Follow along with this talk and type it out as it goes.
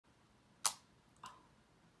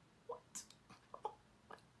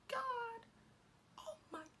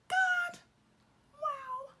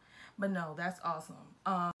But no, that's awesome.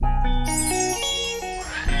 What's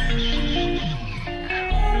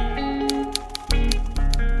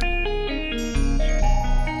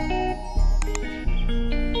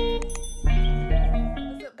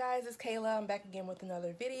up guys, it's Kayla. I'm back again with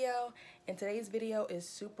another video, and today's video is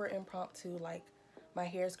super impromptu. Like, my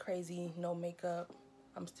hair's crazy, no makeup,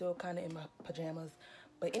 I'm still kind of in my pajamas.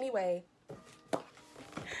 But anyway,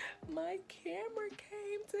 my camera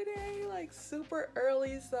came today like super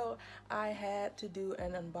early, so I had to do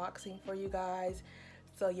an unboxing for you guys.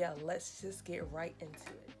 So yeah, let's just get right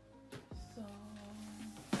into it. So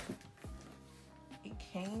it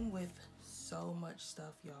came with so much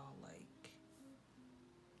stuff, y'all, like,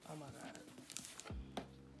 oh my god.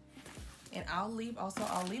 And I'll leave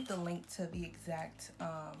the link to the exact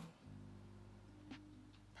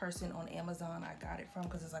person on Amazon I got it from,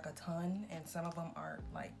 because it's like a ton and some of them aren't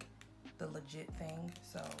like the legit thing,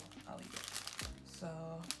 so I'll leave it. So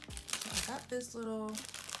I got this little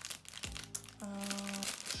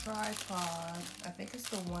tripod. I think it's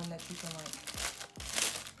the one that you can like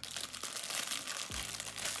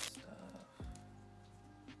stuff.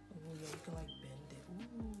 Ooh, yeah, you can like bend it.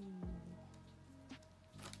 Ooh.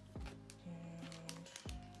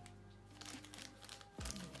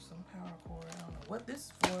 And some power cord. I don't know what this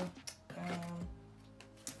is for.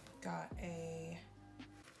 Got a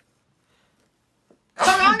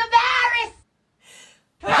coronavirus.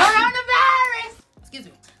 Excuse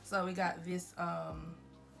me. So we got this an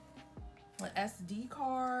SD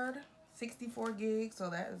card, 64 gigs. So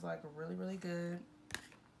that is like really good.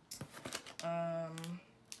 A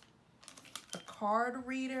card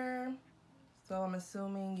reader. So I'm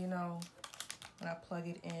assuming, you know, when I plug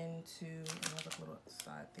it into another little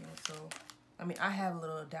side thing. So I mean, I have a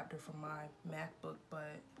little adapter from my MacBook,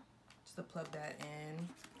 but just to plug that in.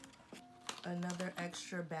 Another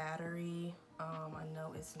extra battery. I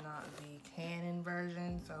know it's not the Canon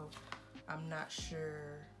version, so I'm not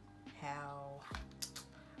sure how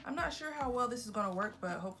well this is gonna work,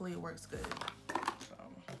 but hopefully it works good. So,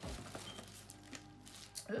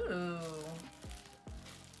 ooh,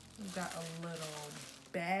 we got a little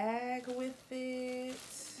bag with it.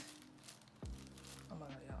 Oh my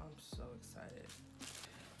god, y'all, I'm so excited.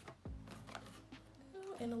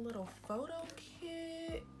 Ooh, and a little photo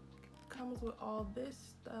kit. Comes with all this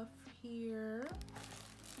stuff here.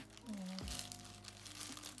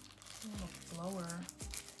 A blower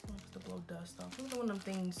to blow dust off. This is one of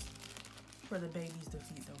them things for the babies to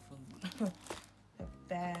feed them food.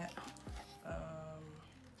 That.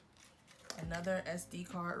 Another SD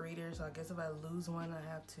card reader. So I guess if I lose one, I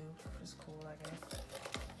have to. It's cool, I guess.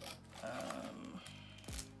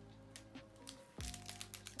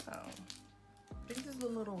 This is a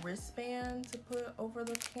little wristband to put over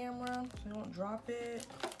the camera so you don't drop it.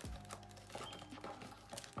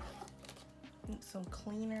 Need some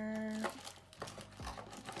cleaner.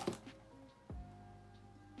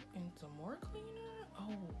 And some more cleaner.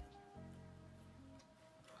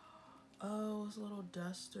 Oh, it's a little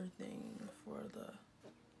duster thing for the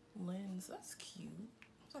lens. That's cute.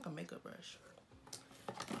 It's like a makeup brush.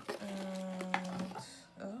 And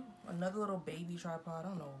another little baby tripod. I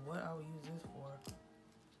don't know what I would use this for,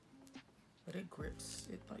 but it grips.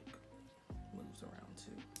 It like moves around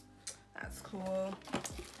too. That's cool.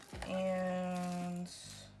 And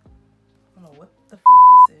I don't know what the f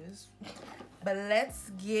this is, but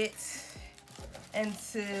let's get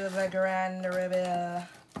into the grand reveal.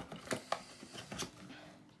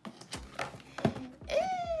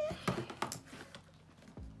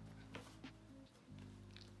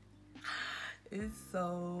 It's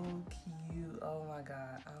so cute. Oh my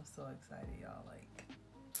god, I'm so excited, y'all. Like,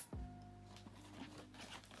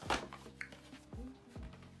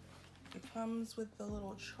 it comes with the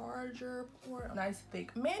little charger port, nice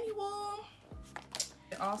thick manual.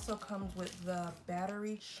 It also comes with the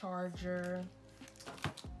battery charger,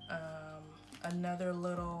 another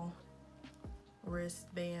little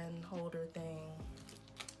wristband holder thing,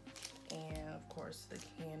 and of course the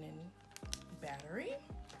Canon battery.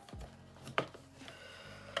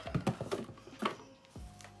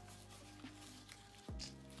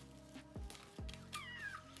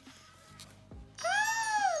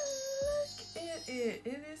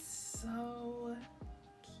 It is so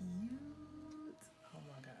cute. Oh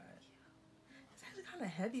my god. It's actually kind of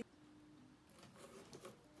heavy.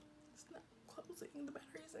 It's not closing. The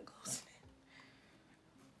battery isn't closing.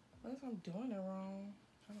 What if I'm doing it wrong?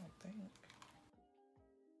 I don't think.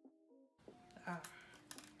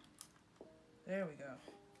 There we go.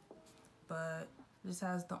 But this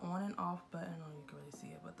has the on and off button. I don't know if you can really see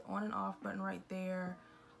it, but the on and off button right there.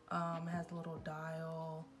 It has a little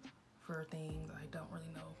dial for things. I don't really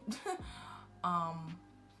know.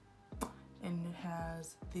 And it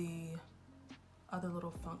has the other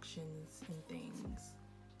little functions and things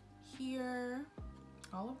here,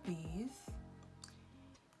 all of these.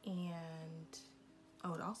 And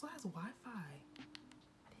oh, it also has Wi-Fi.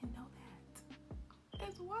 I didn't know that.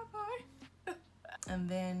 It's Wi-Fi. And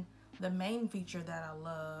then the main feature that I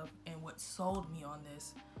love and what sold me on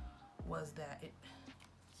this was that it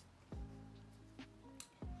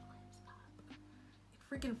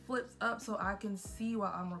freaking flips up so I can see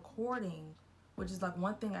while I'm recording, which is like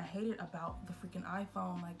one thing I hated about the freaking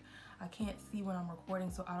iPhone. Like, I can't see when I'm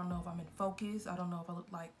recording, so I don't know if I'm in focus. I don't know if I look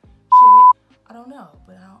like shit. I don't know,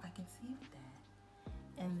 but I can see with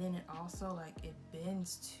that. And then it also, like, it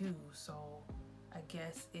bends too, so I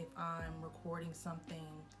guess if I'm recording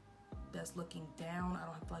something that's looking down, I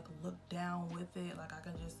don't have to like look down with it. Like, I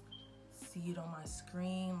can just see it on my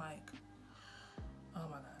screen. Like, oh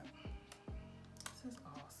my god, this is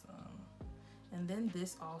awesome. And then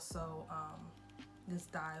this also this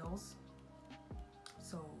dials,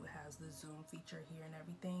 so it has the zoom feature here and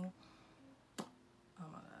everything. Oh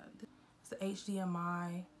my god, it's the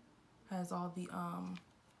HDMI, has all the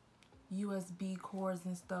USB cords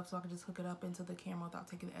and stuff, so I can just hook it up into the camera without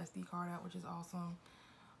taking the SD card out, which is awesome.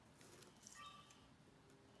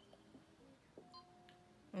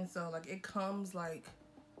 And so like it comes like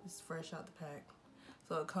it's fresh out the pack,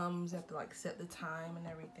 so it comes, you have to like set the time and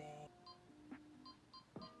everything.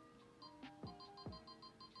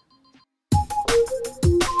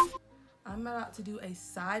 I'm about to do a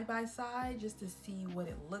side-by-side just to see what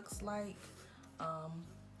it looks like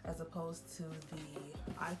as opposed to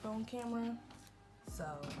the iPhone camera. So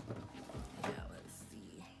yeah, let's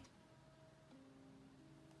see.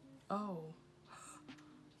 Oh,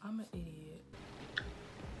 I'm an idiot.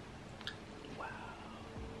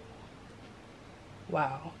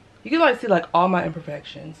 Wow. You can like see like all my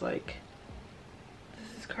imperfections. Like,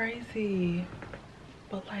 this is crazy.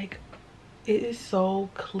 But like, it is so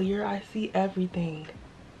clear. I see everything.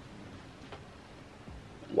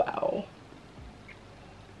 Wow.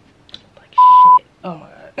 Like shit. Oh my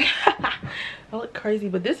god. I look crazy,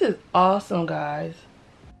 but this is awesome, guys.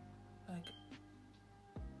 Like,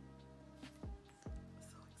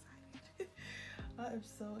 I'm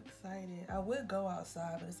so excited. I would go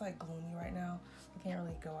outside, but it's like gloomy right now. I can't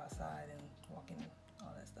really go outside and walk in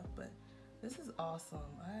all that stuff, but this is awesome.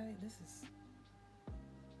 This is,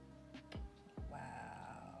 wow.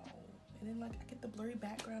 And then like I get the blurry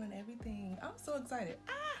background and everything. I'm so excited.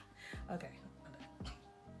 Ah! Okay, I'm done.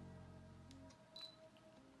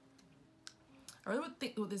 I really would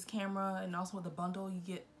think with this camera and also with the bundle, you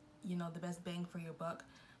get, you know, the best bang for your buck,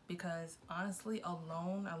 because honestly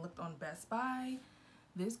alone, I looked on Best Buy,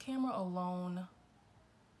 this camera alone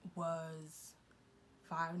was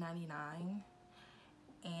 $5.99,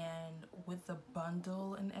 and with the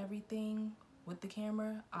bundle and everything with the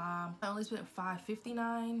camera, I only spent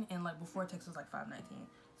 $5.59, and like before tax was like $5.19.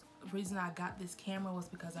 So the reason I got this camera was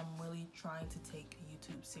because I'm really trying to take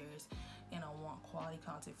YouTube serious, and I want quality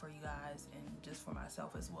content for you guys and just for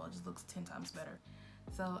myself as well. It just looks 10 times better.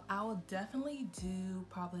 So I will definitely do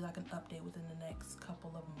probably like an update within the next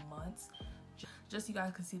couple of months, just so you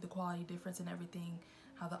guys can see the quality difference and everything,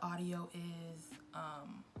 how the audio is,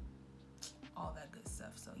 all that good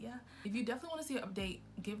stuff. So yeah, if you definitely want to see an update,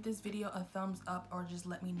 give this video a thumbs up or just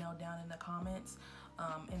let me know down in the comments,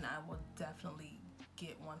 and I will definitely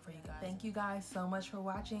get one for you guys. Thank you guys so much for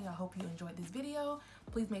watching. I hope you enjoyed this video.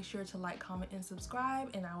 Please make sure to like, comment, and subscribe,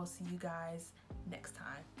 and I will see you guys next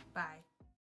time. Bye.